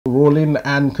rolling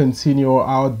and continue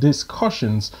our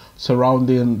discussions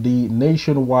surrounding the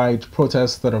nationwide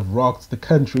protests that have rocked the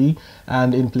country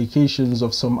and implications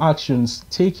of some actions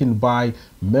taken by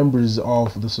members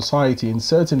of the society in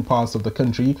certain parts of the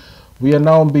country. We are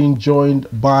now being joined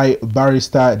by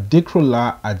Barrister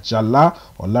Dikrola Ajala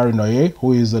Olarinoye,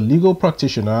 who is a legal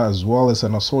practitioner as well as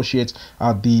an associate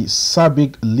at the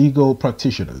SABIC Legal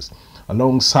Practitioners,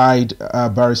 alongside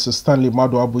Barrister Stanley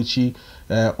Maduabuchi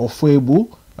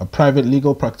Ofebu, a private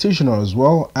legal practitioner as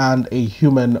well, and a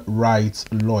human rights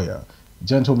lawyer.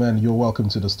 Gentlemen, you're welcome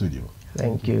to the studio.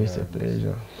 Thank you, it's a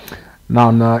pleasure.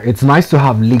 Now, it's nice to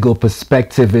have legal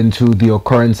perspective into the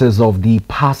occurrences of the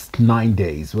past 9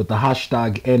 days, with the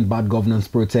hashtag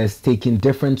 #EndBadGovernance protests taking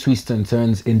different twists and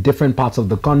turns in different parts of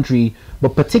the country,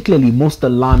 but particularly most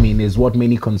alarming is what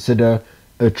many consider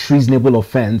a treasonable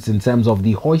offense in terms of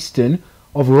the hoisting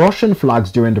of Russian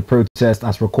flags during the protest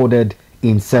as recorded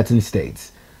in certain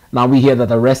states. Now we hear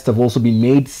that arrests have also been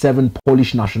made. 7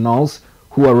 Polish nationals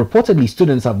who are reportedly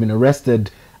students have been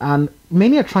arrested, and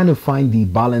many are trying to find the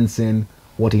balance in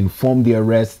what informed the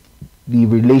arrest, the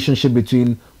relationship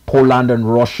between Poland and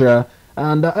Russia.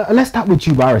 And let's start with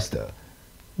you, Barrister.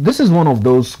 This is one of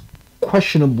those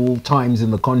questionable times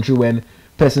in the country when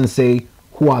persons say,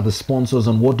 who are the sponsors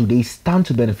and what do they stand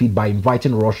to benefit by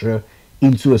inviting Russia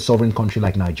into a sovereign country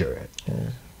like Nigeria?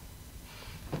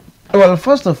 Well,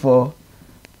 first of all,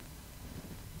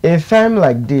 a time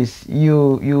like this,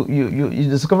 you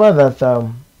discover that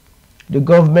the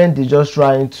government is just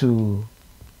trying to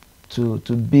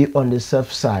be on the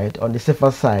safe side, on the safer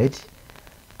side,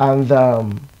 and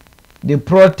the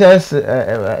protest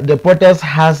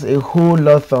has a whole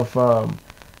lot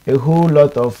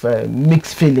of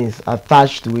mixed feelings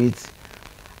attached to it,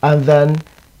 and then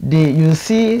you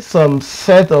see some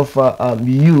set of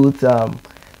youth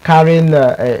carrying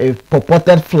a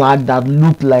purported flag that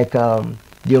looked like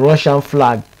the Russian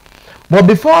flag. But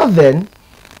before then,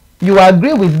 you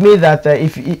agree with me that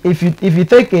if you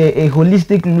take a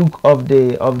holistic look of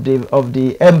the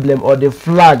emblem or the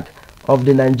flag of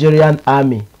the Nigerian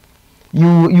army,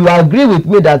 you agree with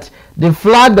me that the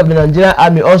flag of the Nigerian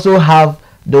army also have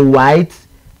the white,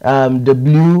 the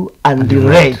blue, and the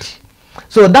red.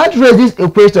 So that raises a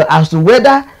question as to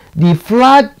whether the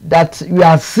flag that we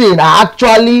are seeing are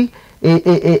actually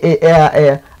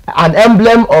an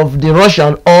emblem of the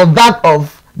Russian or that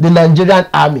of the Nigerian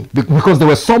army. Because there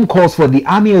were some calls for the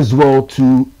army as well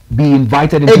to be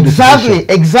invited into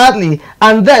Exactly.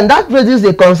 And then that raises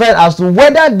a concern as to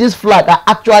whether this flag are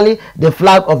actually the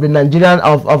flag of the Nigerian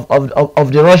of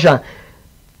the Russian.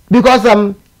 Because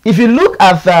if you look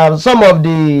at some of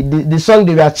the songs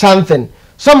they were chanting,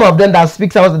 some of them that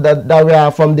speak that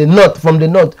were from the north,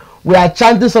 we are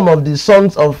chanting some of the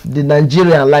songs of the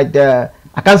Nigerian, like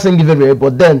I can't sing it very well,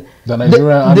 but then the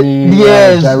Nigerian army,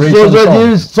 yes,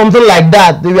 something like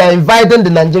that. They were inviting the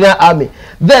Nigerian army.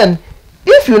 Then,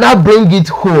 if you now bring it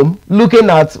home, looking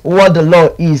at what the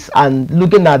law is and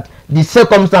looking at the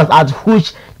circumstance at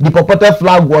which the purported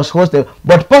flag was hosted,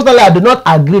 but personally, I do not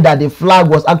agree that the flag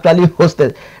was actually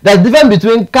hosted. There's a difference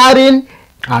between carrying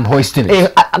and hoisting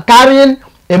it. Carrying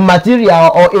a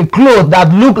material or a cloth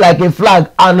that look like a flag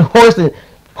and hoisting.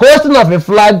 Hosting of a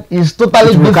flag is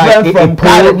totally different from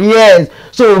carrying. Yes.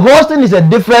 So hosting is a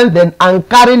different thing and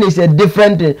carrying is a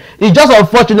different thing. It's just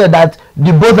unfortunate that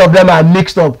the both of them are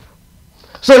mixed up.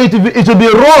 So it will be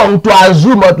wrong to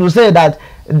assume or to say that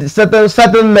the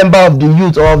certain member of the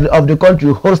youth or of the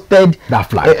country hosted that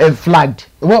flag. A flag.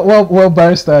 Well,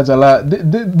 Barrister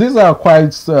Ajala, these are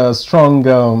quite strong,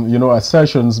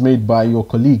 assertions made by your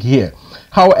colleague here.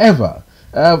 However,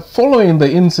 following the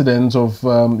incident of,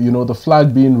 the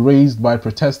flag being raised by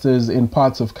protesters in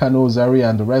parts of Kano, Zaria,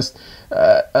 and the rest,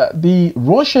 the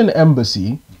Russian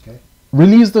embassy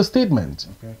released a statement,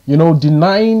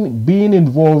 denying being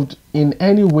involved in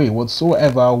any way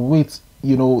whatsoever with,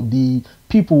 the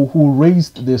people who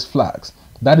raised these flags.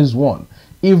 That is one.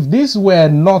 If these were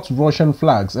not Russian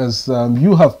flags, as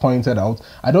you have pointed out,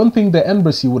 I don't think the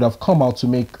embassy would have come out to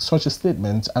make such a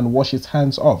statement and wash its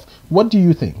hands off. What do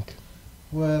you think?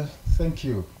 Well, thank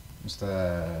you,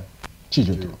 Mr.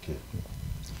 Chijudu. Okay.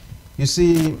 You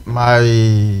see, my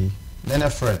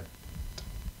learned friend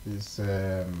is,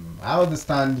 I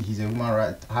understand he's a human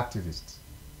rights activist,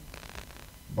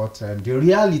 but the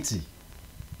reality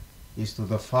is to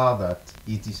the fact that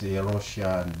it is a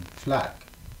Russian flag.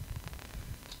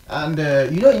 And,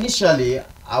 initially,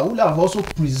 I would have also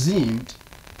presumed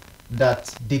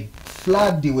that the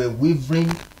flag they were waving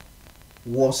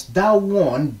was that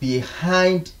one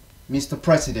behind Mr.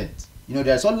 President.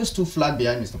 There's always 2 flags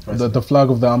behind Mr. President. The flag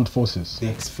of the armed forces.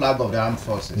 The flag of the armed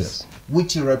forces. Yes.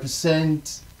 Which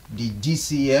represents the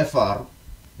GCFR,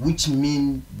 which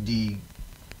means the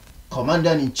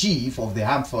Commander-in-Chief of the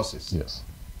Armed Forces. Yes.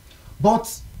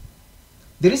 But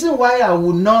the reason why I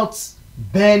would not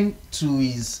bend to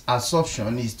his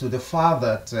assumption is to the fact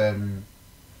that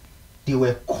they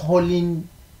were calling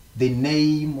the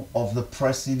name of the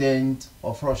president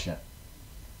of Russia.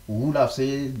 We would have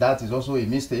said that is also a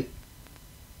mistake.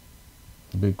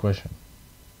 Big question.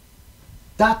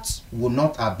 That would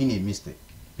not have been a mistake.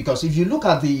 Because if you look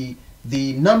at the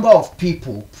number of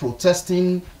people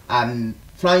protesting and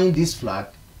flying this flag,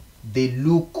 they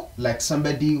look like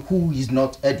somebody who is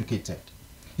not educated.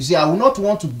 You see, I would not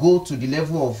want to go to the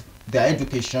level of their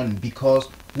education, because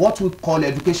what we call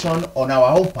education on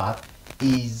our own part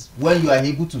is when you are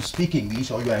able to speak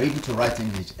English or you are able to write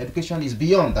English. Education is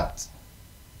beyond that.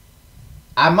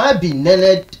 I might be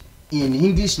learned in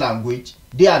English language,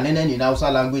 they are learning in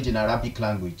Hausa language, in Arabic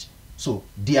language. So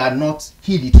they are not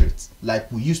illiterate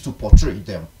like we used to portray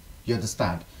them. You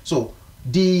understand? So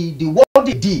the what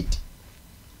they did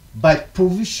by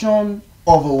provision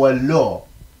of our law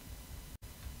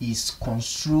is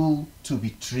construed to be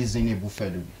treasonable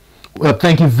felony. Well,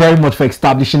 thank you very much for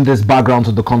establishing this background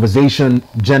to the conversation,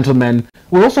 gentlemen.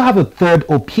 We also have a third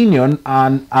opinion,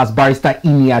 and as Barrister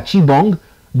Chibong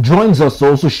joins us to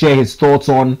also share his thoughts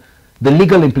on the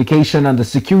legal implication and the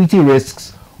security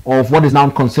risks of what is now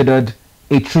considered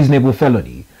a treasonable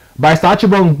felony. Barrister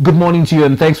Chibong, good morning to you,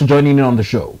 and thanks for joining in on the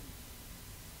show.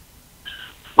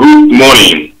 Good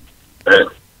morning.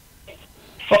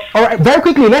 All right, very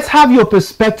quickly, let's have your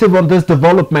perspective on this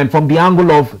development from the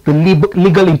angle of the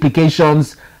legal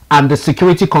implications and the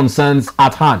security concerns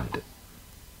at hand.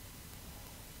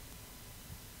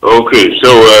 Okay,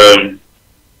 so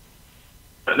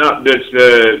now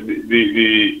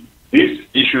these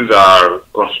issues are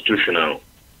constitutional,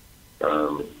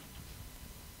 and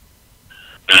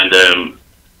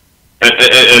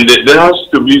there has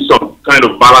to be some kind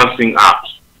of balancing act.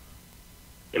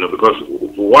 You know, because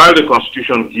while the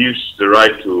Constitution gives the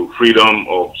right to freedom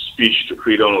of speech, to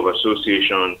freedom of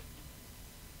association,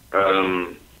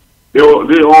 they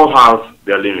all have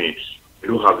their limits. They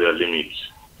do have their limits.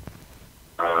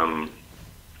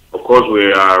 Of course,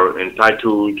 we are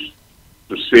entitled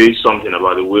to say something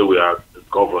about the way we are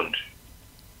governed,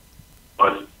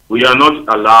 but we are not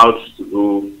allowed to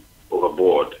go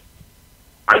overboard.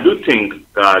 I do think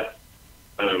that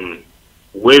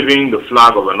waving the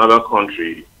flag of another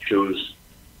country shows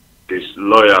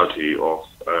disloyalty of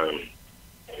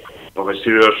a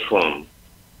serious form.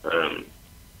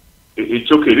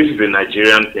 It's okay. This is a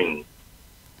Nigerian thing.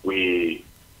 We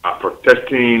are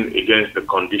protesting against the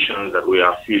conditions that we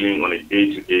are feeling on a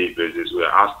day-to-day basis. We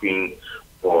are asking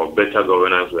for better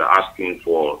governance. We are asking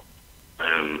for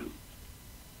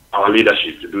our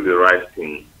leadership to do the right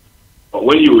thing. But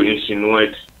when you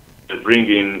insinuate and bring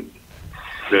in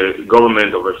the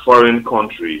government of a foreign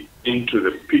country into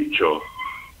the picture,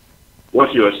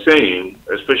 what you are saying,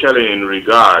 especially in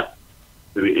regard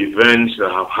to the events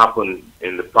that have happened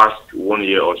in the past 1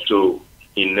 year or so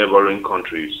in neighboring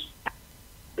countries,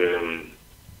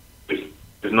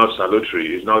 is not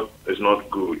salutary. It's not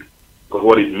good. Because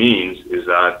what it means is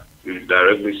that you're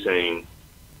directly saying,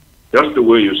 just the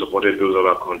way you supported those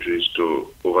other countries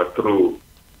to overthrow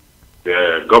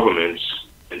their governments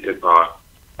and take power,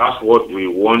 that's what we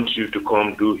want you to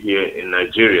come do here in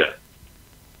Nigeria.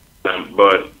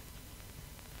 But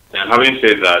having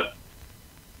said that,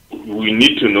 we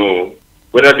need to know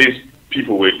whether these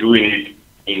people were doing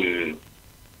it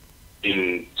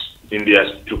in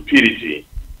their stupidity,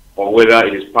 or whether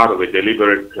it is part of a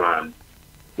deliberate plan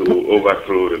to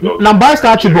overthrow the government. Now,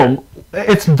 Barrister Chibong,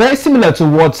 it's very similar to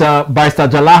what Barrister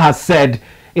Jala has said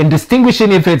in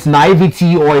distinguishing if it's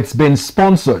naivety or it's been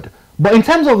sponsored. But in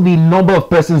terms of the number of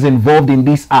persons involved in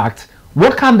this act,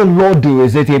 what can the law do?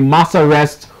 Is it a mass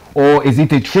arrest, or is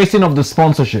it a tracing of the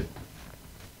sponsorship?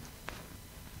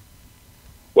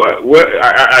 Well,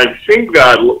 I think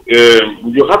that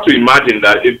you have to imagine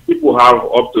that if people have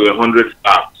up to 100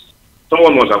 acts,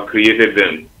 someone must have created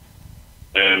them,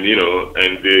 and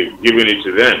and they're giving it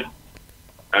to them.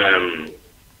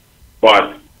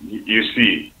 But you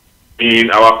see,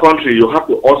 in our country, you have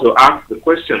to also ask the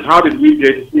question: how did we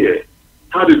get here?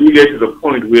 How did we get to the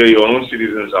point where your own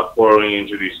citizens are pouring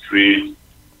into the streets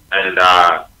and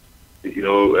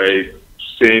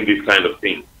saying this kind of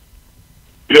thing?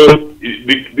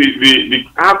 The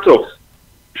act of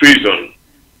treason,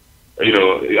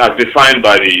 as defined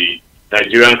by the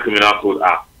Nigerian Criminal Code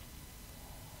Act,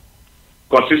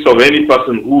 consists of any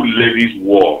person who levies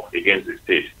war against the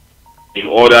state in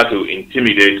order to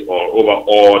intimidate or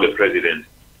overawe the president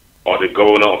or the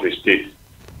governor of a state.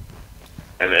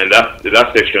 And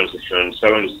that section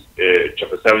 7,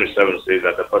 chapter 77 says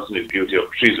that the person is guilty of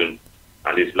treason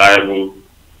and is liable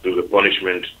to the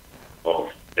punishment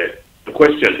of death. The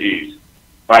question is,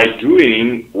 by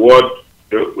doing what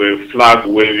the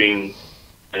flag-waving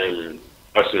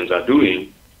persons are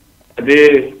doing, are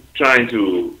they trying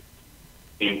to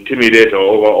intimidate or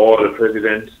overawe the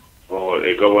president or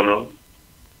a governor?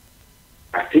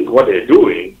 I think what they're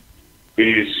doing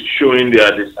is showing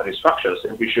their dissatisfaction,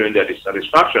 simply showing their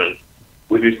dissatisfaction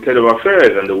with the state of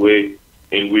affairs and the way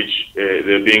in which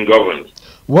they're being governed.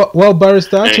 Well,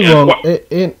 Barrister Achibong,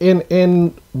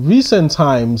 in recent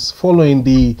times, following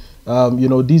the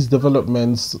these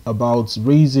developments about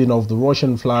raising of the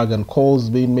Russian flag and calls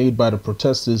being made by the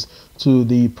protesters to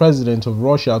the president of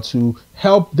Russia to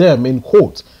help them in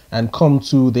court and come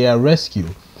to their rescue,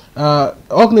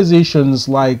 organizations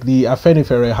like the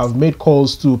Afenifere have made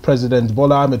calls to President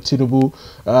Bola Ahmed Tinubu,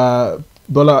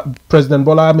 President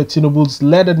Bola Ahmed Tinubu's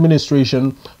led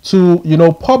administration to,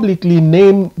 publicly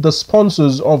name the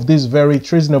sponsors of this very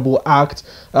treasonable act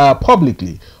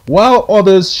publicly, while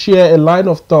others share a line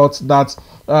of thought that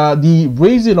the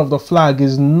raising of the flag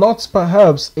is not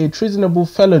perhaps a treasonable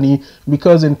felony,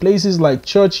 because in places like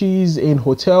churches, in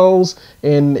hotels,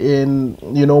 in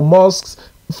mosques,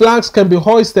 flags can be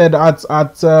hoisted at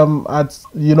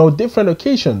different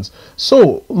occasions.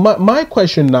 So my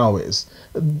question now is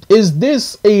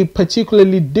this a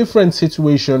particularly different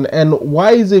situation, and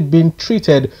why is it being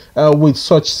treated with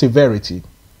such severity?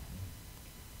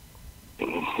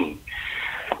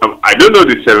 I don't know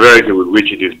the severity with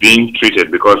which it is being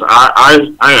treated, because I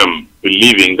am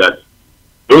believing that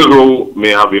those who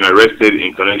may have been arrested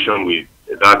in connection with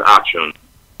that action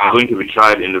are going to be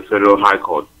tried in the Federal High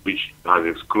Court, which has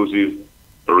exclusive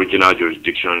original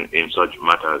jurisdiction in such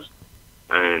matters.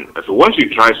 And so once you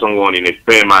try someone in a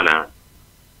fair manner,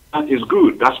 that is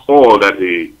good. That's all that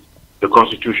the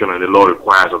Constitution and the law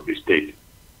requires of the state.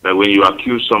 That when you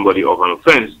accuse somebody of an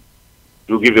offense,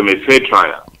 you give them a fair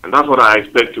trial. And that's what I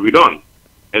expect to be done.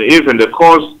 And if in the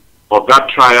course of that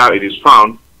trial it is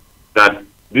found that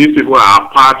these people are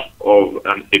part of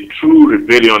a true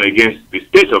rebellion against the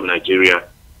state of Nigeria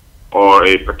or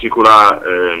a particular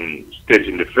state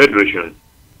in the Federation,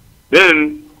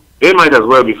 then they might as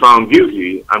well be found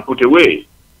guilty and put away.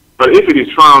 But if it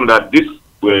is found that these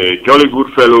were jolly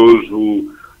good fellows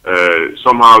who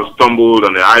somehow stumbled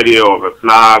on the idea of a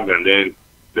flag and then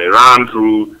they ran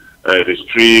through the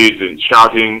streets and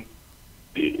shouting,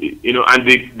 and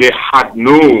they had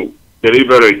no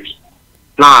deliberate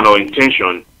plan or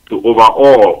intention to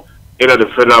overawe either the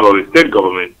federal or the state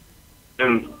government,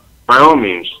 then by all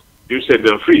means, you set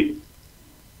them free.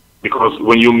 Because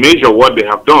when you measure what they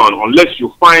have done, unless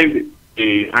you find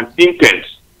an intent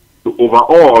to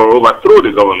overawe or overthrow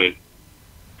the government,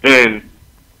 then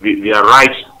their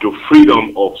right to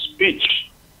freedom of speech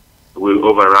will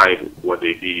override what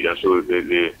they did, and so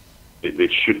they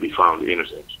should be found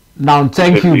innocent. Now,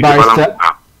 thank you, Barrister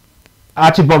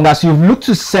Achibong. As you've looked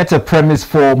to set a premise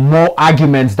for more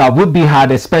arguments that would be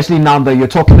had, especially now that you're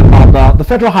talking about the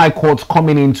Federal High Court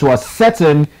coming in to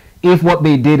ascertain if what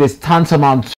they did is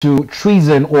tantamount to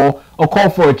treason or a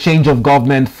call for a change of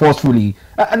government forcefully.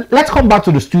 Let's come back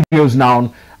to the studios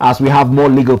now as we have more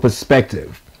legal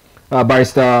perspective.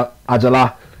 Barrister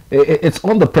Ajala, it's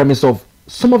on the premise of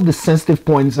some of the sensitive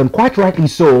points, and quite rightly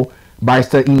so,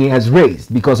 Barrister Ine has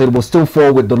raised, because it will still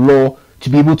fall with the law to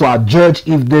be able to adjudge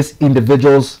if these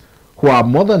individuals who are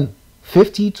more than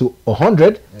 50 to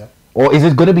 100, or is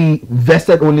it going to be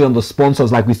vested only on the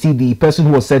sponsors, like we see the person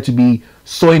who was said to be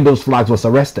sewing those flags was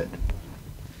arrested?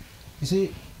 You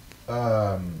see,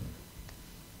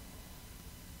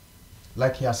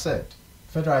 like he has said,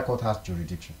 Federal High Court has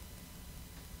jurisdiction.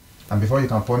 And before you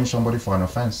can punish somebody for an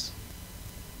offense,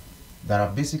 there are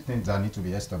basic things that need to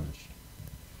be established.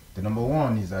 The number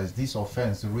one is that is this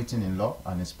offense written in law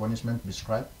and its punishment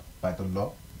prescribed by the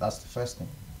law? That's the first thing.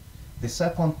 The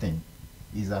second thing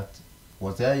is that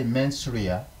was there a mens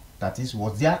rea, that is,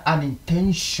 was there an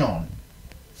intention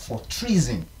for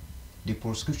treason? The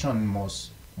prosecution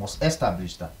must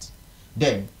establish that.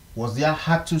 Then, was there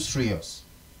actus reus?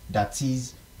 That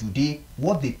is,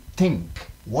 what they think,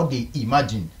 what they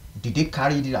imagine, did they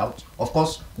carry it out? Of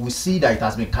course, we see that it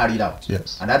has been carried out.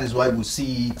 Yes. And that is why we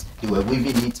see it, they were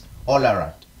waving it all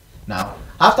around. Now,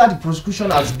 after the prosecution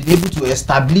has been able to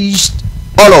establish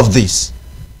all of this,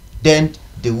 then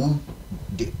the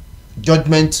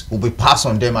judgment will be passed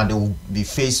on them, and they will be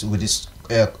faced with this,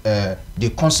 the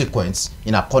consequence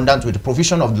in accordance with the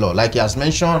provision of the law. Like he has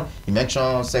mentioned, he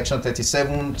mentioned section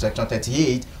 37, section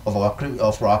 38 of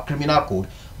our criminal code.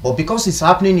 But because it's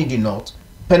happening in the north,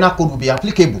 penal code will be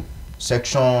applicable.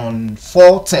 Section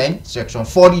 410, Section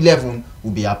 411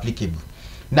 will be applicable.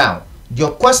 Now, your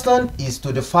question is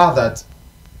to the fact that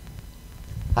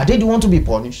are they the one to be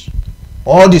punished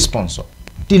or the sponsor?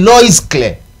 The law is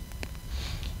clear.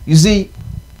 You see,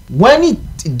 when it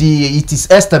is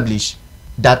established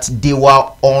that they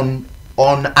were on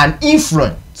an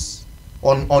influence,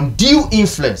 on due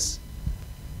influence,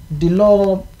 the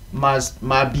law must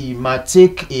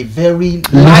take a very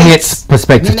light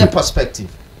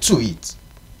perspective to it.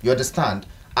 You understand?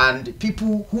 And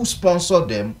people who sponsor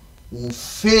them will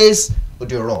face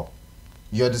the law.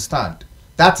 You understand?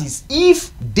 That is,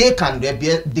 if they can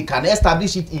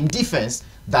establish it in defense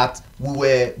that we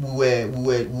were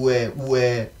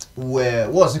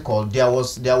what's it called? There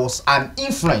was an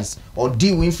influence or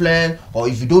due influence, or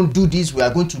if you don't do this, we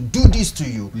are going to do this to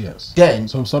you. Yes. Then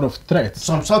some sort of threat.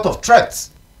 Some sort of threat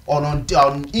on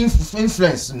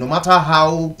influence, no matter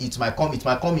how it might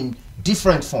come in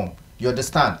different form. You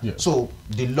understand? Yes. So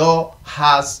the law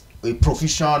has a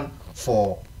provision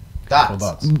for that.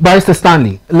 Barrister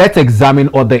Stanley, let's examine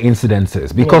other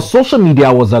incidences, because social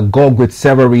media was agog with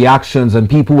several reactions and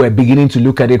people were beginning to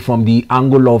look at it from the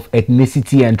angle of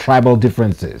ethnicity and tribal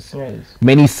differences. Yes.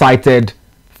 Many cited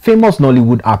famous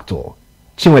Nollywood actor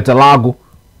Chinweta Lago,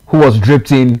 who was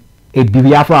draped in a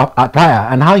Biafra attire,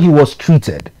 and how he was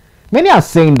treated. Many are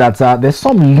saying that there's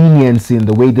some leniency in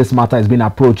the way this matter has been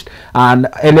approached, and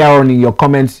earlier on in your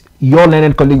comments, your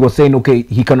learned colleague was saying, okay,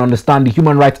 he can understand the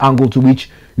human rights angle to which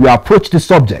you approach the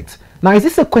subject. Now, is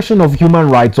this a question of human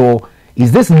rights, or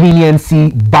is this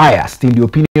leniency biased in the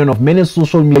opinion of many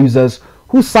social media users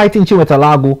who citing Chinweta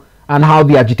Lago and how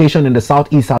the agitation in the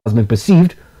southeast has been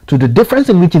perceived to the difference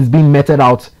in which it's being meted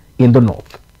out in the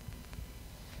north?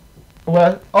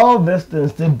 Well, all these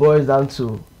things still boils down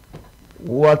to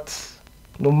what,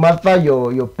 no matter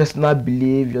your personal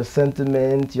belief, your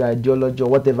sentiment, your ideology, or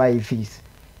whatever it is,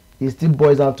 it still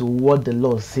boils down to what the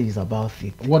law says about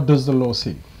it. What does the law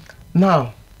say?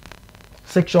 Now,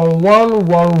 Section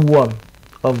 111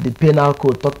 of the Penal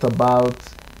Code talked about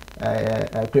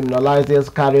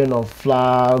criminalizes carrying of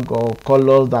flag or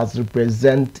colors that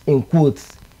represent, in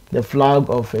quotes, the flag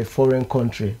of a foreign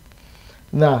country.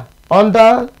 Now,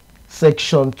 under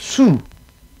Section 2,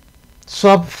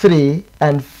 Sub 3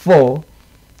 and 4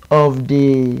 of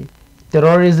the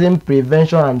Terrorism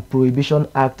Prevention and Prohibition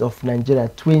Act of Nigeria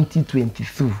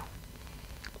 2022,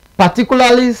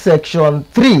 particularly Section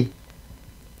 3,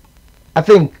 I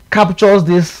think, captures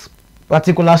this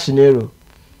particular scenario.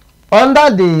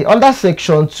 Under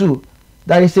Section 2,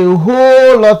 there is a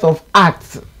whole lot of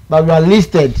acts that were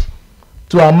listed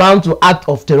to amount to act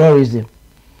of terrorism,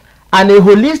 and a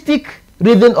holistic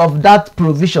reading of that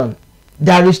provision,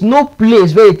 there is no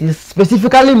place where it is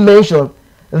specifically mentioned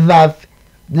that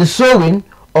the sewing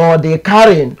or the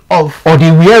carrying of or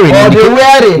the wearing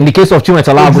in the case of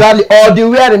Chinweta Lago. Exactly, or the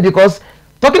wearing, because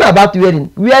talking about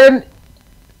wearing,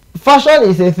 fashion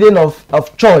is a thing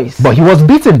of choice. But he was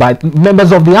beaten by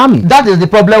members of the army. That is the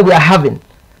problem we are having.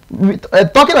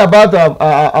 Talking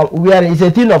about wearing is a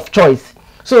thing of choice.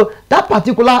 So that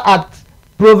particular act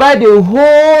provides a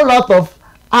whole lot of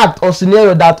act or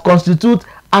scenario that constitute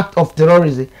act of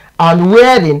terrorism, and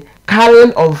wearing,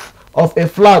 carrying of a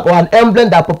flag or an emblem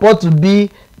that purports to be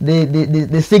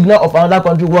the signal of another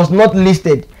country was not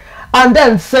listed. And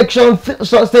then section 4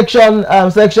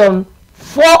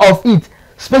 of it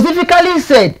specifically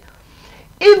said,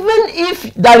 even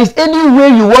if there is any way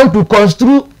you want to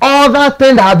construe other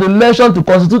things that have been mentioned to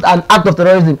constitute an act of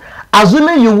terrorism,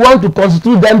 assuming you want to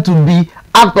constitute them to be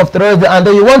act of terrorism, and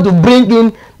then you want to bring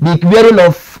in the wearing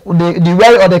of the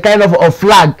wearing of the kind of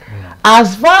flag,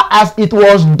 as far as it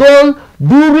was done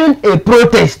during a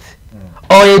protest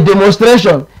or a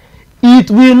demonstration,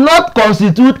 it will not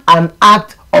constitute an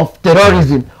act of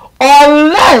terrorism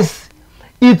unless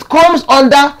it comes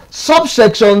under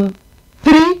subsection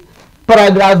 3,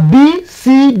 paragraph B,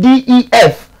 C, D, E,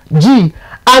 F, G,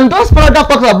 and those paragraphs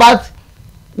talks about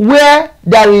where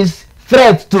there is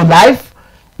threat to life,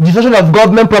 destruction of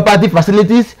government property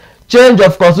facilities, change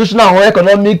of constitutional or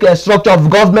economic structure of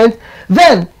government.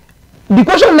 Then the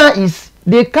question now is,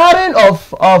 the carrying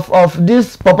of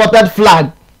this purported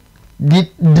flag, did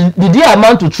it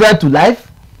amount to threat to life?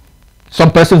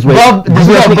 Some persons were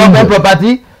destruction of government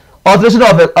property, alteration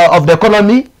of the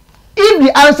economy. If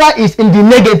the answer is in the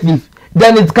negative,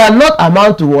 then it cannot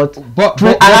amount to what? But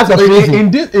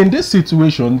in this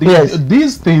situation,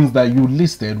 these things that you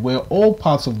listed were all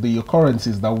parts of the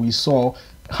occurrences that we saw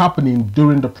happening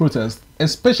during the protest,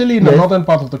 especially in the northern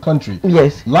part of the country.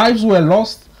 Yes. Lives were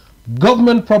lost,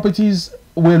 government properties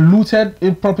were looted,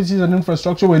 properties and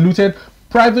infrastructure were looted,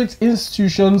 private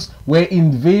institutions were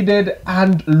invaded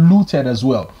and looted as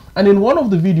well. And in one of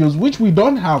the videos, which we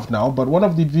don't have now, but one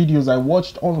of the videos I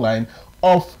watched online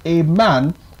of a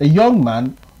man, a young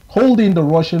man, holding the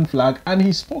Russian flag, and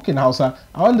he spoke in Hausa.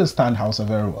 I understand Hausa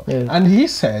very well. Yes. And he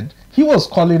said he was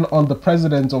calling on the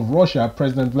president of Russia,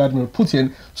 President Vladimir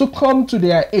Putin, to come to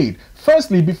their aid.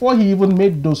 Firstly, before he even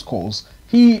made those calls,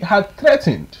 he had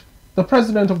threatened the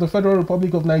president of the Federal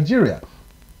Republic of Nigeria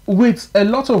with a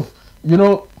lot of,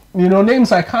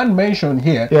 names I can't mention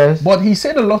here. Yes. But he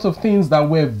said a lot of things that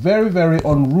were very, very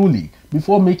unruly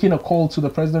before making a call to the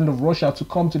president of Russia to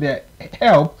come to their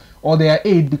help or their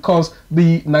aid, because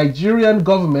the Nigerian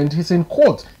government is in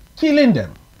court killing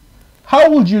them. How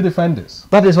would you defend this?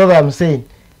 That is what I'm saying.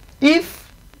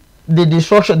 If the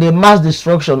destruction, the mass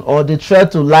destruction, or the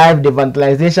threat to life, the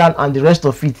vandalization, and the rest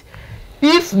of it,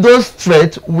 if those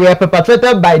threats were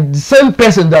perpetrated by the same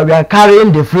person that we are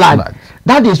carrying the flag,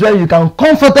 that is when you can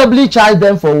comfortably charge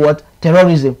them for what?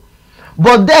 Terrorism.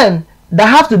 But then there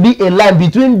have to be a line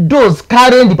between those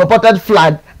carrying the purported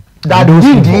flag that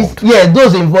did this, yes,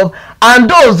 those involved, and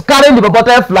those carrying the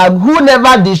purported flag who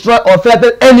never destroyed or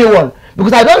threatened anyone.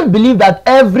 Because I don't believe that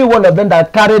every one of them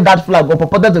that carried that flag or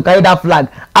purported to carry that flag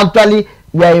actually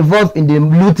were involved in the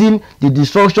looting, the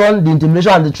destruction, the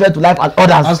intimidation, and the threat to life and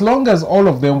others. As long as all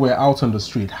of them were out on the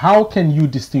street, how can you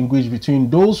distinguish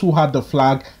between those who had the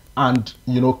flag and,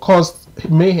 caused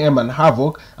mayhem and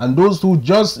havoc, and those who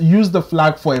just used the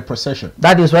flag for a procession?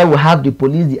 That is why we have the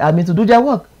police, the army to do their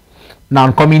work. Now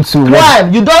I'm coming to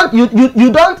crime. You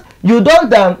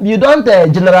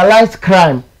don't generalize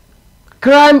crime.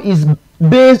 Crime is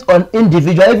based on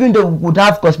individual, even though we would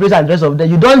have conspiracy and the rest of them.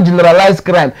 You don't generalize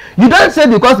crime. You don't say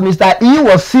because Mr. E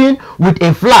was seen with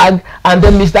a flag and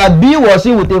then Mr. B was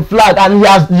seen with a flag and he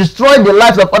has destroyed the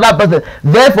lives of other persons,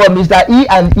 therefore Mr. E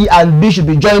and B should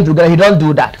be joined together. You don't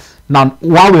do that. Now,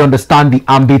 while we understand the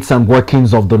ambits and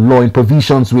workings of the law in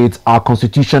provisions with our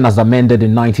constitution as amended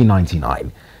in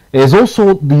 1999, there's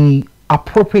also the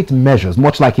appropriate measures,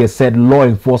 much like he has said, law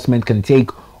enforcement can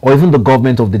take, or even the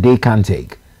government of the day can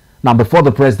take. Now, before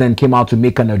the president came out to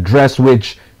make an address,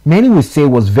 which many would say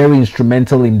was very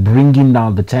instrumental in bringing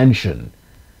down the tension,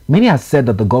 many have said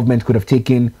that the government could have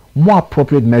taken more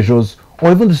appropriate measures,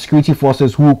 or even the security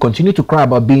forces who continue to cry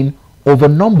about being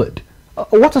overnumbered.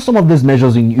 What are some of these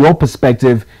measures in your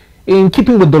perspective, in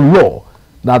keeping with the law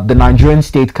that the Nigerian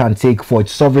state can take for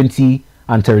its sovereignty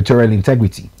and territorial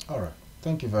integrity? All right,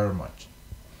 thank you very much.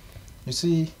 You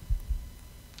see,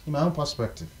 in my own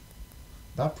perspective,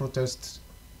 that protest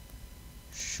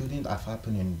shouldn't have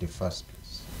happened in the first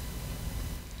place.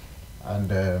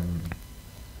 And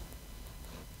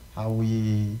how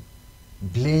we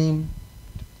blame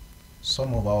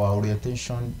some of our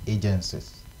orientation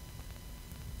agencies,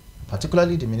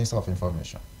 particularly the Minister of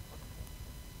Information.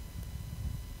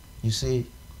 You see,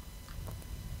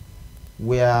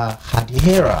 we are at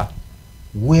the era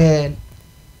where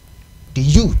the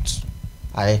youth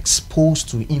are exposed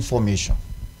to information.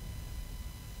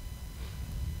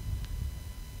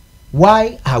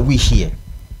 Why are we here?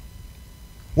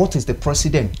 What is the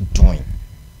president doing?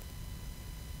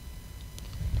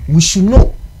 We should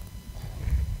know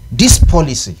this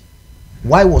policy.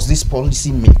 Why was this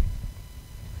policy made?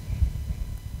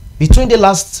 Between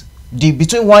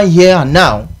between 1 year and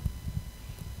now,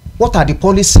 what are the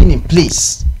policies in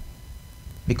place?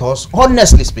 Because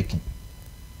honestly speaking,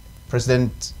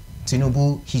 President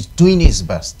Tinubu, he's doing his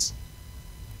best.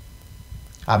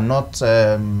 I'm not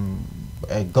a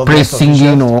government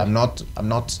official. I'm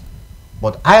not.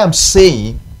 But I am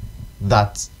saying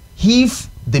that if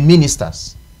the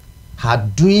ministers are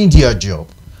doing their job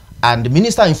and the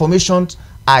Minister of Information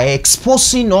are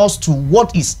exposing us to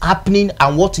what is happening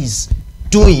and what is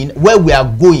doing, where we are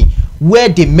going, where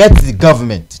they met the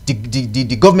government,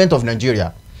 the government of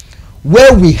Nigeria,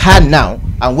 where we are now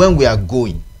and when we are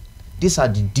going. These are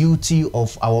the duty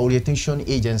of our orientation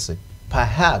agency.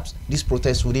 Perhaps this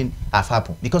protest wouldn't have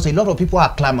happened because a lot of people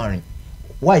are clamoring.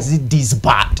 Why is it this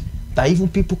bad that even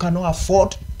people cannot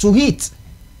afford to eat?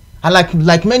 And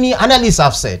like many analysts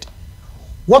have said,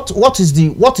 what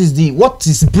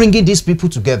is bringing these people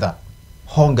together?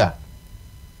 Hunger.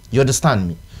 You understand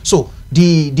me? So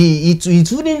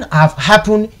it wouldn't have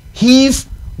happened if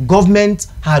government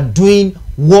are doing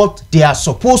what they are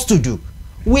supposed to do.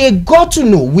 We got to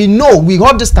know, we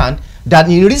understand that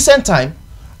in recent time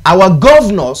our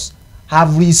governors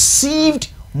have received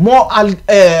more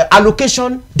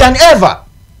allocation than ever.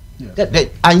 Yeah.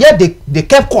 And yet they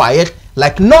kept quiet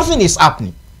like nothing is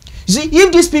happening. You see,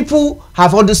 if these people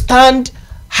have understand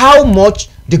how much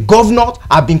the governors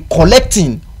have been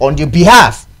collecting on their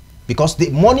behalf, because the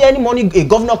money, any money a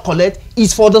governor collect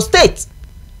is for the state.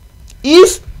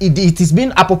 If it is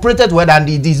being appropriated well and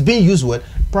it is being used well,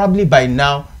 probably by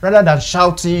now, rather than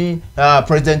shouting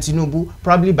President Tinubu,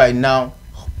 probably by now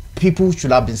people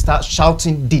should have been start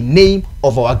shouting the name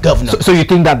of our governor. So you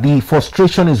think that the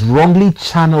frustration is wrongly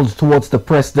channeled towards the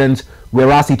president,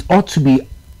 whereas it ought to be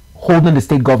holding the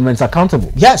state governments accountable?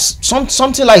 Yes,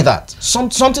 something like that.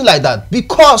 Something like that.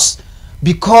 Because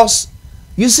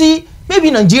you see, maybe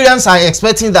Nigerians are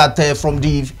expecting that from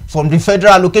the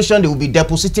federal allocation they will be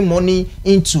depositing money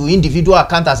into individual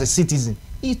account as a citizen.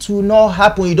 It will not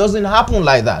happen. It doesn't happen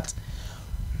like that.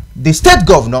 The state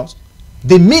governors,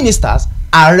 the ministers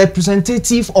are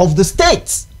representative of the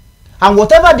states, and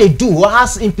whatever they do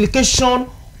has implication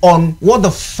on what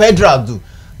the federal do.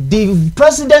 The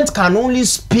president can only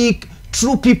speak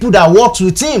through people that work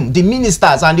with him, the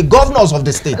ministers and the governors of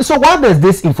the state. So why there's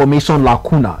this information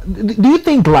lacuna? Do you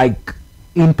think, like,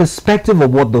 in perspective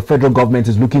of what the federal government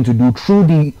is looking to do through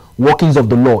the workings of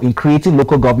the law in creating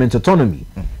local government autonomy,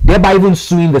 thereby even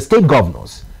suing the state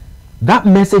governors, that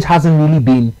message hasn't really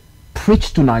been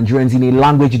preached to Nigerians in a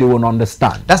language they will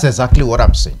understand? That's exactly what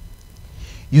I'm saying.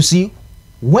 You see,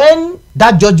 when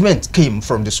that judgment came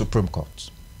from the Supreme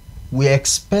Court, we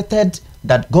expected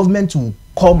that government will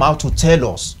come out to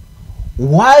tell us,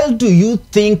 why do you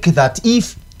think that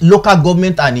if local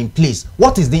government are in place,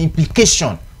 what is the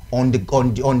implication on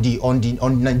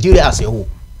Nigeria as a whole?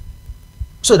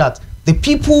 So that the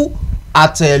people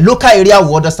at a local area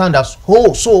will understand that,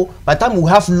 oh, so by the time we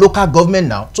have local government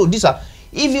now, so these are,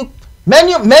 if you,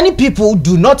 many people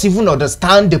do not even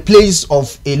understand the place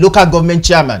of a local government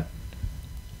chairman.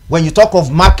 When you talk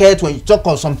of market, when you talk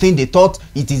of something, they thought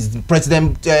it is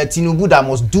President Tinubu that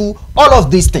must do all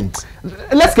of these things.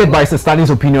 Let's get Barrister Stanley's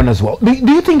opinion as well. Do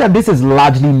you think that this is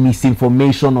largely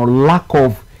misinformation or lack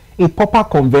of a proper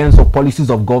conveyance of policies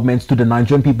of governments to the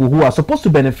Nigerian people who are supposed to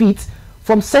benefit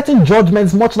from certain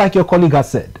judgments, much like your colleague has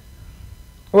said?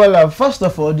 Well, first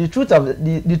of all, the truth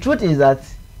is that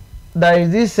there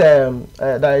is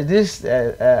this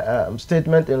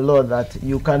statement in law that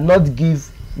you cannot give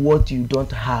what you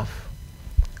don't have.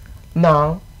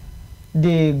 Now,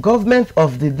 the government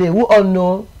of the day, we all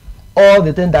know all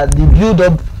the things that they build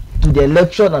up to the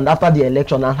election and after the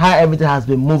election and how everything has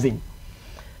been moving.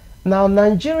 Now,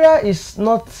 Nigeria is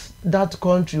not that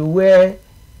country where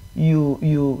you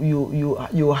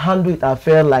handle it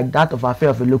affair like that of affair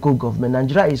of a local government.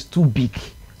 Nigeria is too big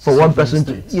for one person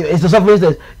to. It's a sovereign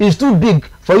state. It's too big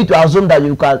for you to assume that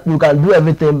you can do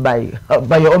everything by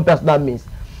your own personal means.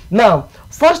 Now,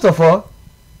 first of all,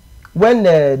 when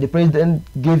the president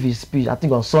gave his speech, I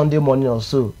think on Sunday morning or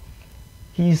so,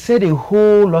 he said a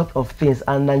whole lot of things,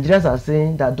 and Nigerians are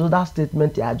saying that those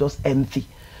statements are just empty,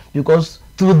 because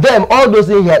to them, all those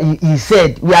things he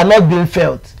said are not being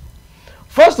felt.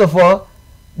 First of all,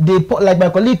 like my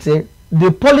colleague said,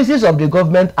 the policies of the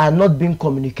government are not being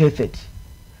communicated,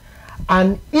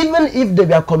 and even if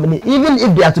they are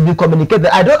to be communicated,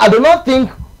 I do not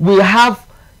think we have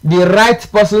the right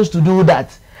persons to do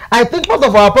that. I think part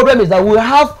of our problem is that we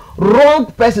have wrong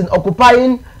person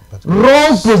occupying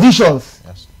wrong positions.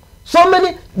 Yes. So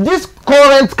many, this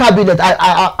current cabinet,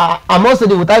 I must say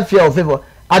without fear of favor,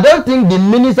 I don't think the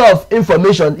Minister of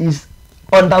Information is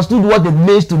understood what it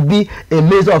means to be a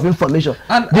Minister of Information.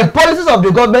 And the policies of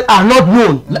the government are not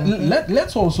known.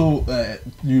 Let's also,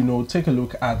 take a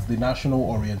look at the National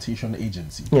Orientation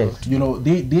Agency. Yes.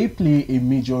 They play a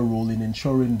major role in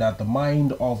ensuring that the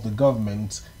mind of the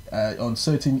government on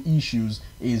certain issues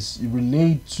is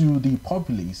relayed to the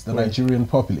populace, the Nigerian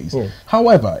populace. Yes.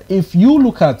 However, if you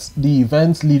look at the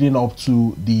events leading up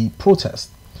to the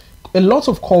protest, a lot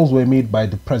of calls were made by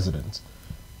the president,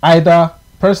 either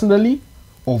personally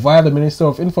or via the Minister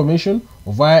of Information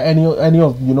or via any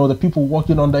of the people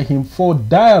working under him, for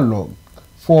dialogue,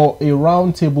 for a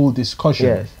roundtable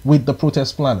discussion with the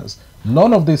protest planners.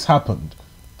 None of this happened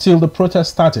till the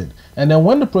protest started. And then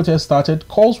when the protest started,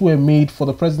 calls were made for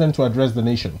the president to address the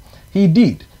nation. He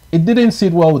did. It didn't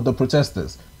sit well with the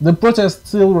protesters. The protest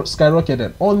still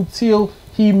skyrocketed until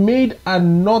he made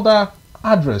another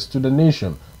address to the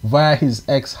nation via his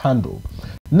X handle.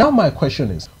 Now my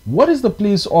question is, what is the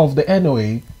place of the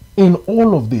NOA in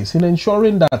all of this, in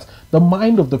ensuring that the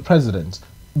mind of the president,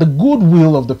 the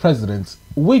goodwill of the president,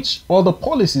 or the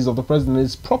policies of the president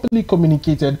is properly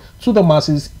communicated to the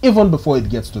masses even before it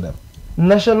gets to them?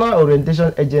 National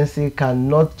Orientation Agency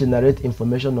cannot generate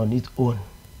information on its own.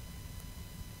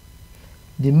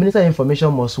 The Minister of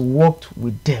Information must work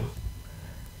with them.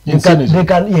 They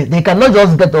cannot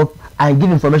just get up and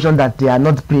give information that they are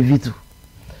not privy to.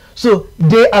 So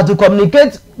they are to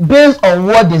communicate based on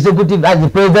what the executive, as the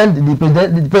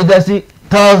presidency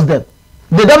tells them.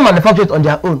 They don't manufacture it on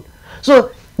their own.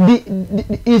 So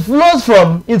it flows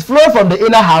from the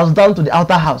inner house down to the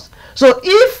outer house. So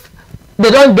if they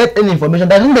don't get any information,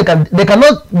 they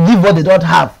cannot give what they don't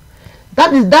have.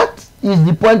 That is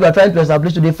the point we are trying to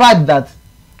establish, to the fact that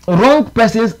wrong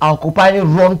persons are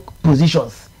occupying wrong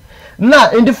positions.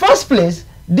 Now, in the first place,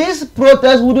 this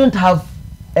protest wouldn't have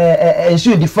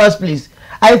ensued in the first place.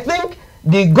 I think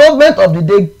the government of the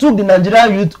day took the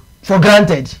Nigerian youth for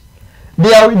granted.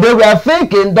 They were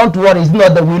thinking, don't worry, it's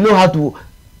not that we know how to.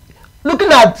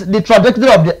 Looking at the trajectory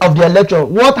of the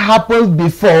election, what happens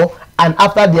before and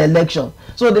after the election.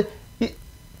 So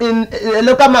in a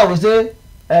local man we say,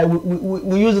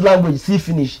 we use the language see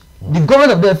finish. The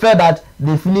government of the felt that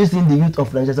they finished in the youth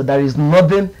of Nigeria, so there is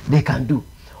nothing they can do.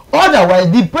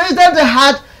 Otherwise, the president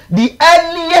had the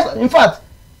earliest. In fact,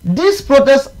 this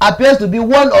protest appears to be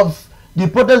one of the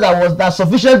protests that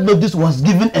sufficient notice was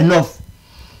given enough.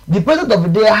 The president of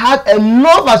the day had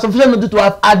enough and sufficient notice to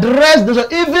have addressed the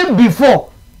nation even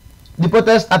before the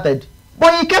protest started.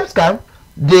 But he kept calm.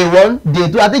 Day one, day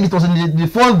two. I think it was in the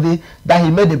fourth day that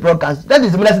he made the broadcast. That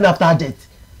is the medicine after death.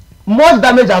 Much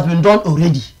damage has been done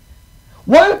already.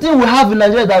 One thing we have in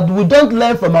Nigeria that we don't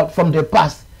learn from the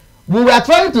past. We were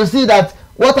trying to see that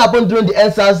what happened during the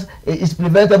EndSARS is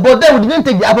prevented, but then we didn't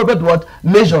take the appropriate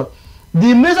measure.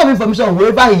 The Minister of Information,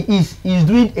 wherever he is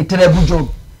doing a terrible job.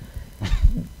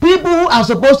 People who are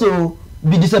supposed to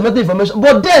be disseminating information,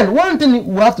 but then one thing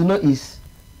we have to know is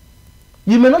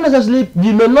you may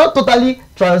not totally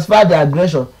transfer the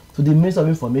aggression to the Minister of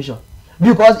Information,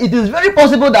 because it is very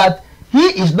possible that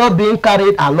he is not being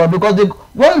carried along. Because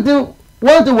one thing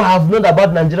we have known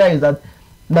about Nigeria is that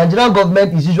Nigerian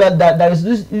government is usually that there is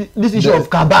this issue of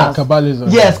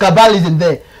cabalism. Yes, cabalism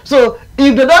there. So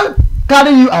if they don't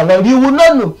carry you along, you will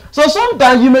not know. So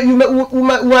sometimes we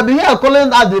might be here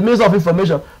calling out the Minister of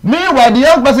Information. Meanwhile, the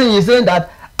young person is saying that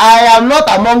I am not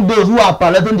among those who are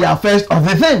piloting the affairs of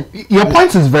the thing. Your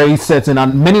point is very certain,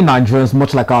 and many Nigerians,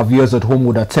 much like our viewers at home,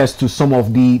 would attest to some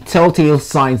of the telltale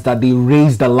signs that they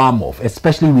raised the alarm of,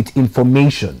 especially with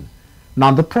information.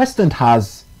 Now, the president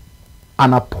has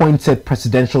an appointed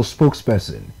presidential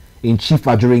spokesperson in Chief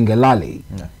Ajuri Ngelale.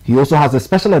 Yeah. He also has a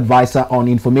special advisor on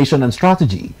information and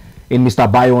strategy in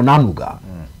Mr. Bayo Onanuga.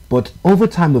 But over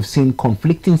time, we've seen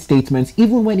conflicting statements,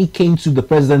 even when it came to the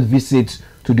president's visit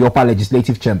to the upper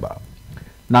legislative chamber.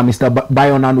 Now, Mr.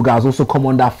 Bayo Onanuga has also come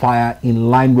under fire in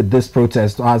line with this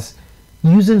protest as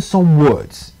using some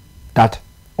words that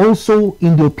also,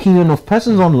 in the opinion of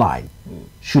persons online,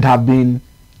 should have been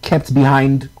kept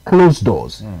behind closed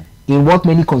doors in what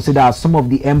many consider as some of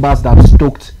the embers that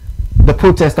stoked the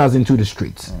protesters into the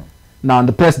streets. Now,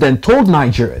 the president told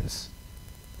Nigerians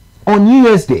on New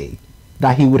Year's Day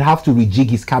that he would have to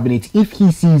rejig his cabinet if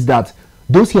he sees that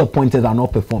those he appointed are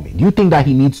not performing. Do you think that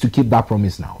he needs to keep that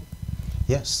promise now?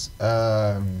 Yes.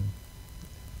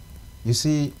 You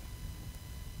see,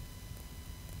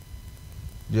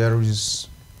 there is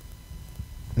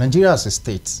Nigeria as a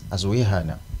state, as we are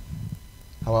now.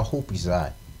 Our hope is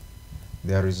high.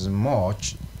 There is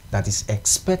much that is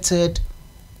expected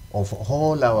of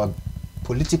all our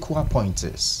political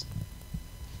appointees.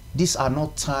 These are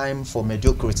not time for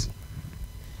mediocrity.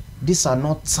 These are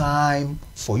not time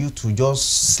for you to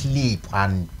just sleep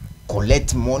and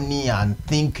collect money and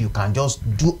think you can just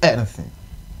do anything,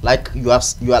 like you are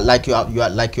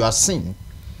seeing.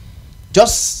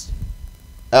 Just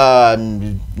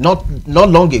not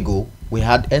long ago, we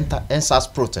had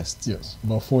EndSARS protests. Yes,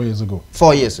 about 4 years ago.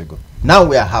 4 years ago. Now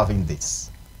we are having this.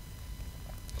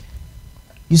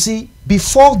 You see,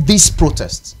 before this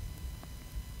protest,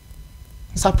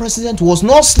 Mr. President was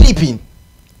not sleeping.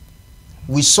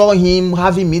 We saw him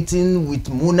having meeting with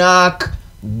Monarch,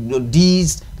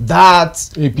 this, that,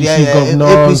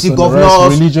 APC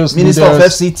governors, religious Minister leaders.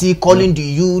 of FCT, calling the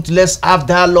youth, let's have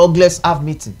dialogue, let's have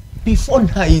meeting. Before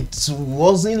now, it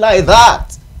wasn't like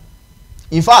that.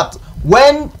 In fact,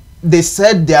 when they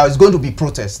said there was going to be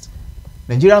protest,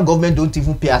 Nigerian government don't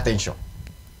even pay attention.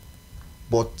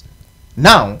 But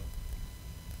now,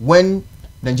 when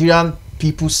Nigerian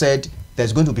people said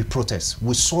there's going to be protest,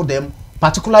 we saw them,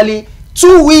 particularly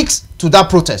 2 weeks to that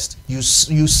protest, you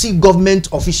see government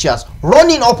officials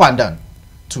running up and down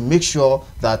to make sure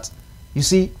that, you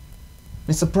see,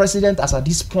 Mr. President, as at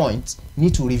this point,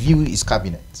 need to review his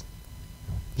cabinet.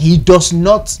 He does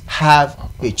not have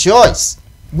a choice.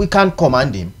 We can't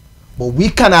command him, but we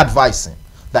can advise him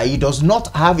that he does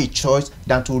not have a choice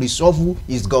than to reshuffle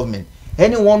his government.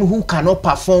 Anyone who cannot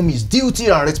perform his duty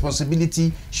and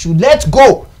responsibility should let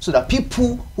go, so that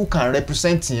people who can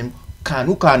represent him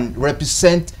who can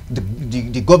represent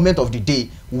the government of the day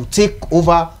will take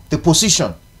over the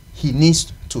position, he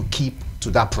needs to keep to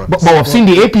that promise. But I've seen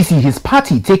the APC, his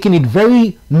party, taking it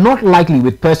very not likely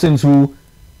with persons who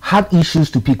had issues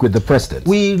to pick with the president.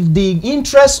 Will the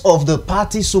interests of the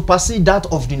party supersede that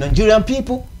of the Nigerian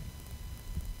people?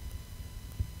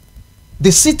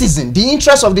 The citizen, the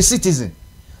interest of the citizen.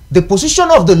 The position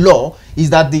of the law is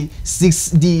that the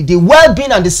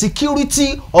well-being and the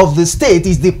security of the state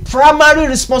is the primary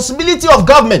responsibility of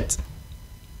government.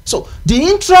 So the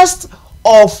interest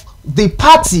of the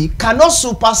party cannot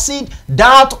supersede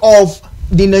that of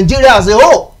the Nigeria as a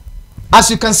whole. As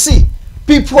you can see,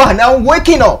 people are now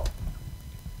waking up.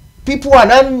 People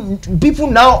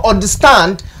now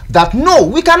understand that no,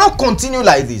 we cannot continue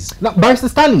like this. Now, Barrister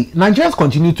Stanley, Nigerians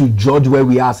continue to judge where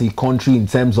we are as a country in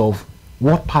terms of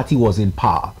what party was in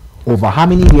power, over how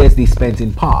many years they spent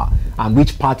in power, and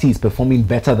which party is performing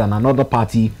better than another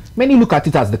party. Many look at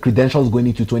it as the credentials going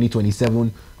into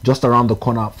 2027, just around the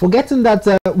corner, forgetting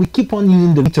that we keep on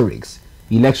using the rhetorics.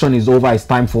 Election is over, it's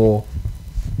time for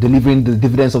delivering the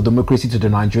dividends of democracy to the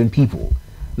Nigerian people.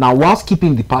 Now, whilst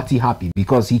keeping the party happy,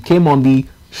 because he came on the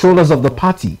shoulders of the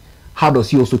party, how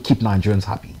does he also keep Nigerians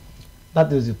happy?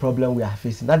 That is the problem we are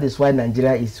facing. That is why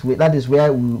Nigeria is, that is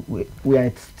where we are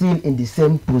still in the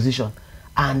same position.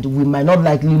 And we might not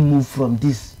likely move from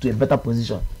this to a better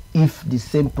position if the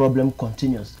same problem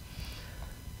continues.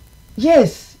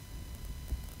 Yes,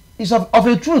 it's of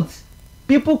a truth.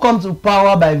 People come to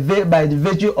power by the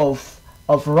virtue of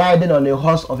riding on a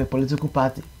horse of a political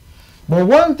party. But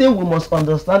one thing we must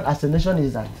understand as a nation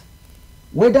is that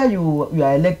whether you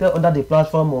are elected under the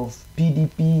platform of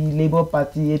PDP, Labour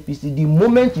Party, APC, the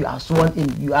moment you are sworn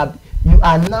in, you are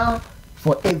now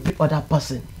for every other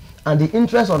person, and the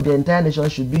interest of the entire nation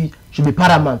should be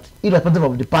paramount, irrespective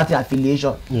of the party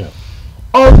affiliation. Yeah.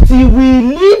 Until we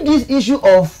leave this issue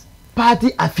of party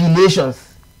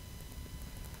affiliations,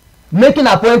 making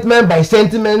appointment by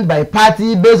sentiment, by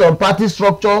party, based on party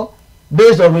structure,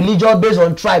 based on religion, based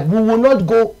on tribe, we will not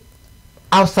go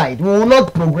outside. We will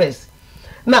not progress.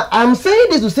 Now, I'm saying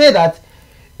this to say that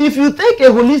if you take a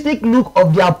holistic look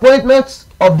of the appointments,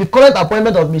 of the current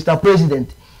appointment of Mr.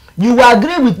 President, you will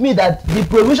agree with me that the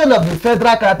provision of the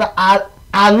federal character are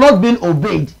not being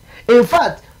obeyed. In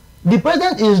fact, the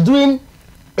president is doing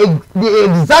the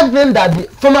exact thing that the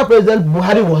former President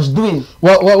Buhari was doing.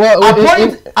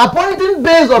 Appointing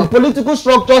based on political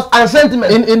structures and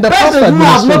sentiment. In the past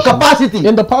administration, no capacity.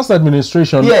 In the past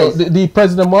administration, yes, the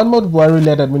President Muhammad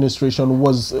Buhari-led administration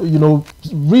was,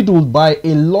 riddled by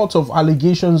a lot of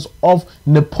allegations of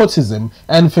nepotism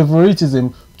and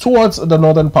favoritism towards the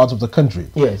northern part of the country.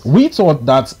 Yes. We thought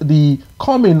that the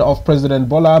coming of President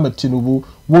Bola Ahmed Tinubu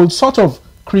would sort of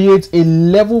create a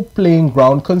level playing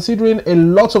ground, considering a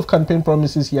lot of campaign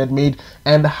promises he had made,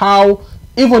 and how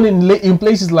even in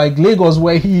places like Lagos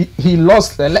where he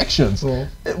lost elections. Yeah.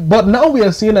 But now we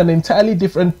are seeing an entirely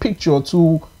different picture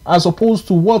as opposed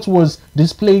to what was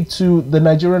displayed to the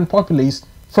Nigerian populace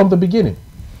from the beginning.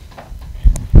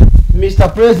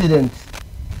 Mr. President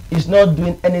is not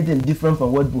doing anything different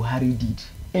from what Buhari did.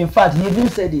 In fact, he even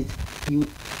said it.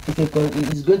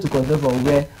 He's going to continue from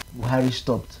where Buhari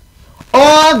stopped.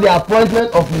 All the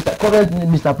appointments of current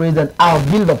Mr. President are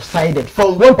being lopsided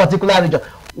from one particular region.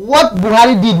 What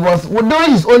Buhari did was,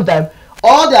 during his own time,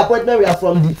 all the appointments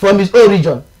were from his own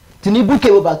region. Tinubu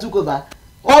came over, took over.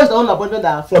 All his own appointments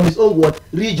are from his own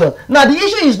region. Now, the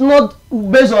issue is not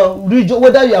based on region,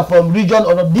 whether you are from region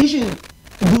or not. The issue is,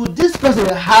 do this person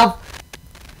have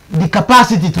the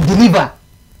capacity to deliver?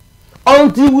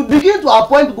 Until we begin to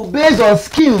appoint people based on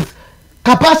skills,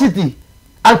 capacity,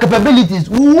 and capabilities,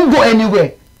 we won't go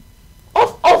anywhere.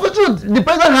 Of the truth, the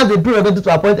president has the prerogative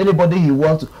to appoint anybody he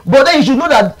wants to. But then you should know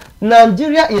that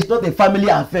Nigeria is not a family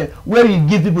affair where you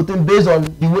give people things based on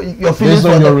your feelings for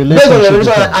them, based on your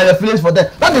relationship and your feelings for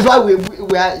them. That is why we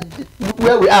are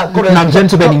where we are currently. Now,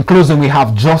 gentlemen, in closing, we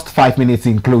have just 5 minutes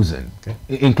in closing. Okay.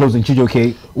 In closing,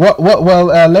 Chijoke. Well,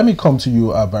 let me come to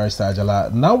you, Barrister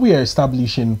Ajala. Now we are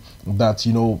establishing that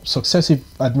successive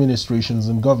administrations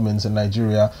and governments in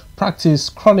Nigeria practice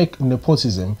chronic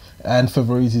nepotism and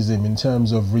favoritism in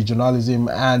terms of regionalism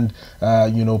and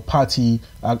party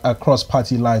across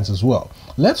party lines as well.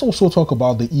 Let's also talk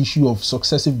about the issue of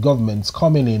successive governments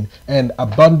coming in and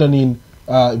abandoning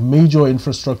major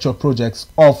infrastructure projects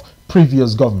of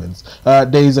previous governments.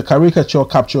 There is a caricature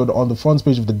captured on the front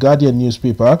page of the Guardian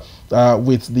newspaper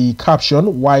with the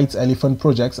caption "White Elephant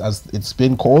Projects," as it's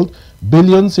been called.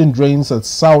 Billions in drains at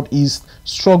Southeast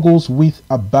struggles with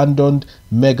abandoned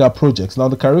mega projects. Now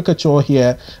the caricature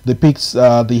here depicts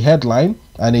the headline,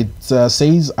 and it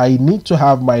says, "I need to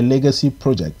have my legacy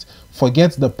project.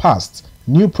 Forget the past.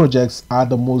 New projects are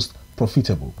the most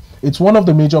profitable." It's one of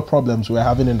the major problems we're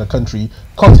having in the country,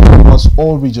 cutting across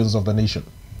all regions of the nation.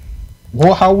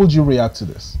 Well, how would you react to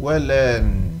this? Well,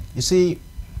 you see,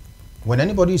 when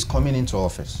anybody is coming into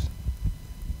office,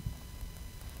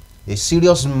 a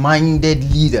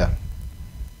serious-minded leader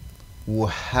will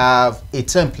have a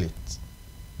template,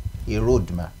 a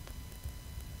roadmap.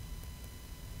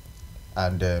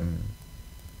 And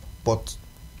but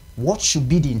what should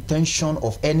be the intention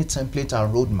of any template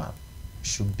and roadmap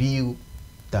should be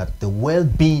that the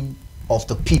well-being of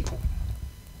the people.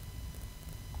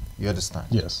 You understand?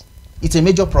 Yes. It's a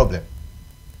major problem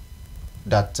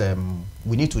that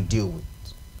we need to deal with.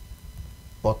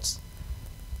 But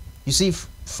you see,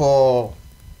 for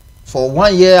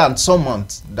 1 year and some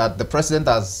months that the president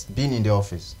has been in the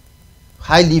office,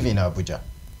 I live in Abuja.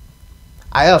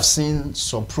 I have seen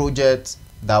some projects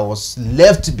that was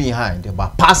left behind by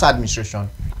past administration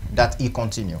that he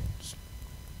continued.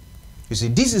 You see,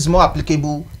 this is more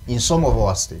applicable in some of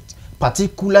our states,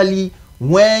 particularly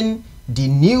when the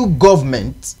new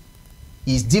government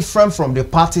is different from the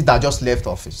party that just left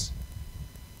office.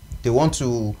 They want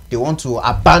to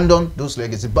abandon those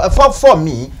legacies. But for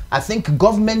me, I think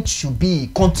government should be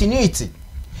continuity.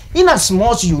 In as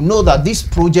much you know that this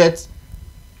project,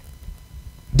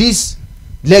 this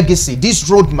legacy, this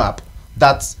roadmap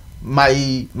that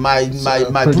my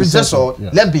predecessor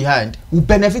left behind will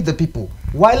benefit the people,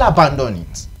 while abandoning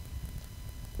it,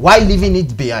 while leaving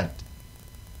it behind.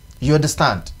 You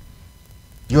understand?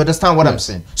 You understand what I'm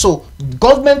saying? So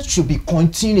government should be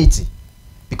continuity,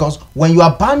 because when you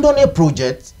abandon a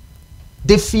project,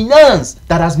 the finance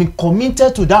that has been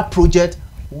committed to that project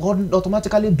will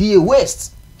automatically be a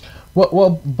waste.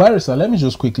 Well, Barrister, let me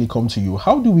just quickly come to you.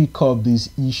 How do we curb this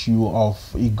issue of,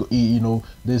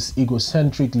 this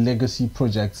egocentric legacy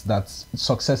projects that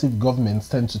successive governments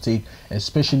tend to take,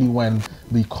 especially when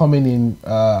the coming in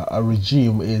a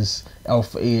regime is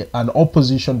of an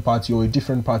opposition party or a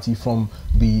different party from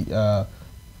the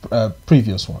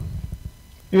previous one?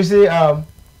 You see,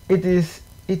 it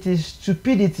is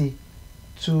stupidity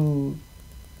to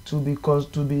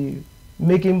be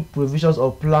making provisions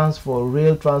or plans for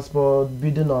rail transport,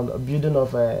 building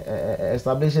of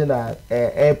establishing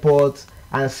airports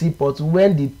and seaports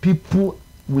when the people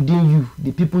within you,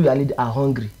 the people you are leading, are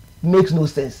hungry. Makes no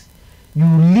sense. You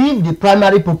leave the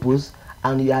primary purpose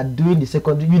and you are doing the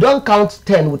secondary. You don't count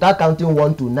 10 without counting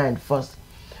 1 to 9 first.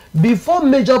 Before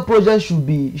major projects should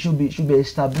be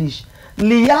established,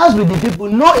 liaise with the people,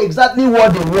 know exactly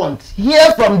what they want,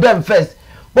 hear from them first.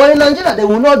 But in Nigeria, they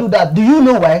will not do that. Do you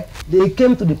know why? They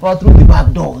came to the power through the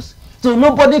back doors. So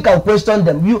nobody can question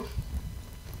them. You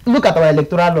look at our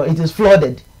electoral law, it is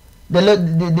flooded.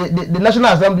 The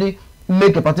National Assembly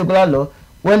make a particular law.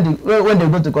 When they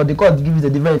go to court, the court gives a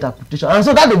different interpretation. And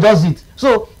so that does it.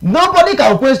 So nobody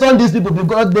can question these people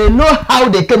because they know how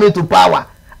they came into power.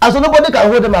 And so nobody can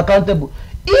hold them accountable.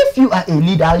 If you are a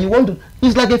leader and you want to,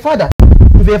 it's like a father.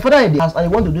 If you're a father in the house and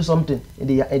you want to do something in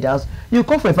the house, you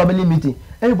come for a family meeting.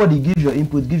 Everybody gives your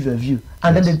input, gives your view,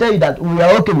 and then they tell you that we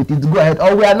are okay with it, go ahead,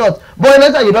 or we are not. But in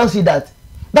Nigeria, you don't see that.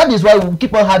 That is why we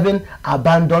keep on having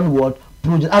abandoned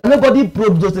projects, and nobody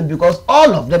probes those things because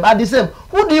all of them are the same.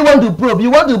 Who do you want to probe? You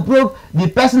want to probe the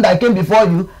person that came before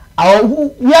you, or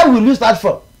where will you start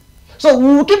from? So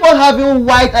we will keep on having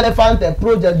white elephant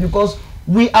projects because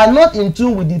we are not in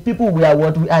tune with the people we are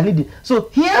leading. So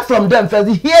hear from them first,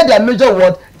 hear their major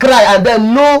word, cry, and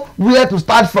then know where to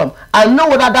start from, and know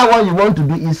whether that one you want to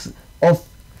do is of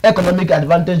economic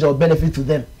advantage or benefit to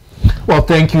them. Well,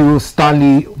 thank you,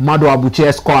 Stanley Madu Abuche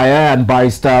Esquire and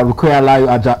Barrister Rukoyalayo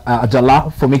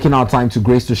Ajala, for making our time to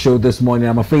grace the show this morning.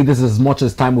 I'm afraid this is as much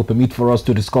as time will permit for us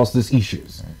to discuss these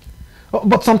issues.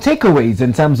 But some takeaways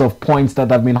in terms of points that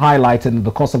have been highlighted in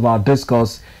the course of our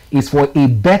discourse is for a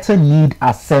better need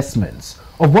assessment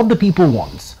of what the people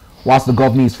want, whilst the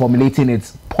government is formulating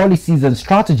its policies and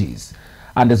strategies.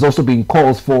 And there's also been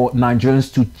calls for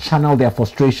Nigerians to channel their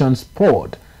frustrations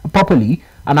properly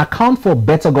and account for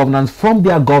better governance from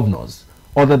their governors,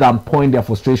 other than point their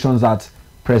frustrations at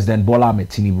President Bola Ahmed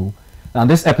Tinubu. And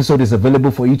this episode is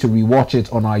available for you to rewatch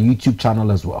it on our YouTube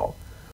channel as well.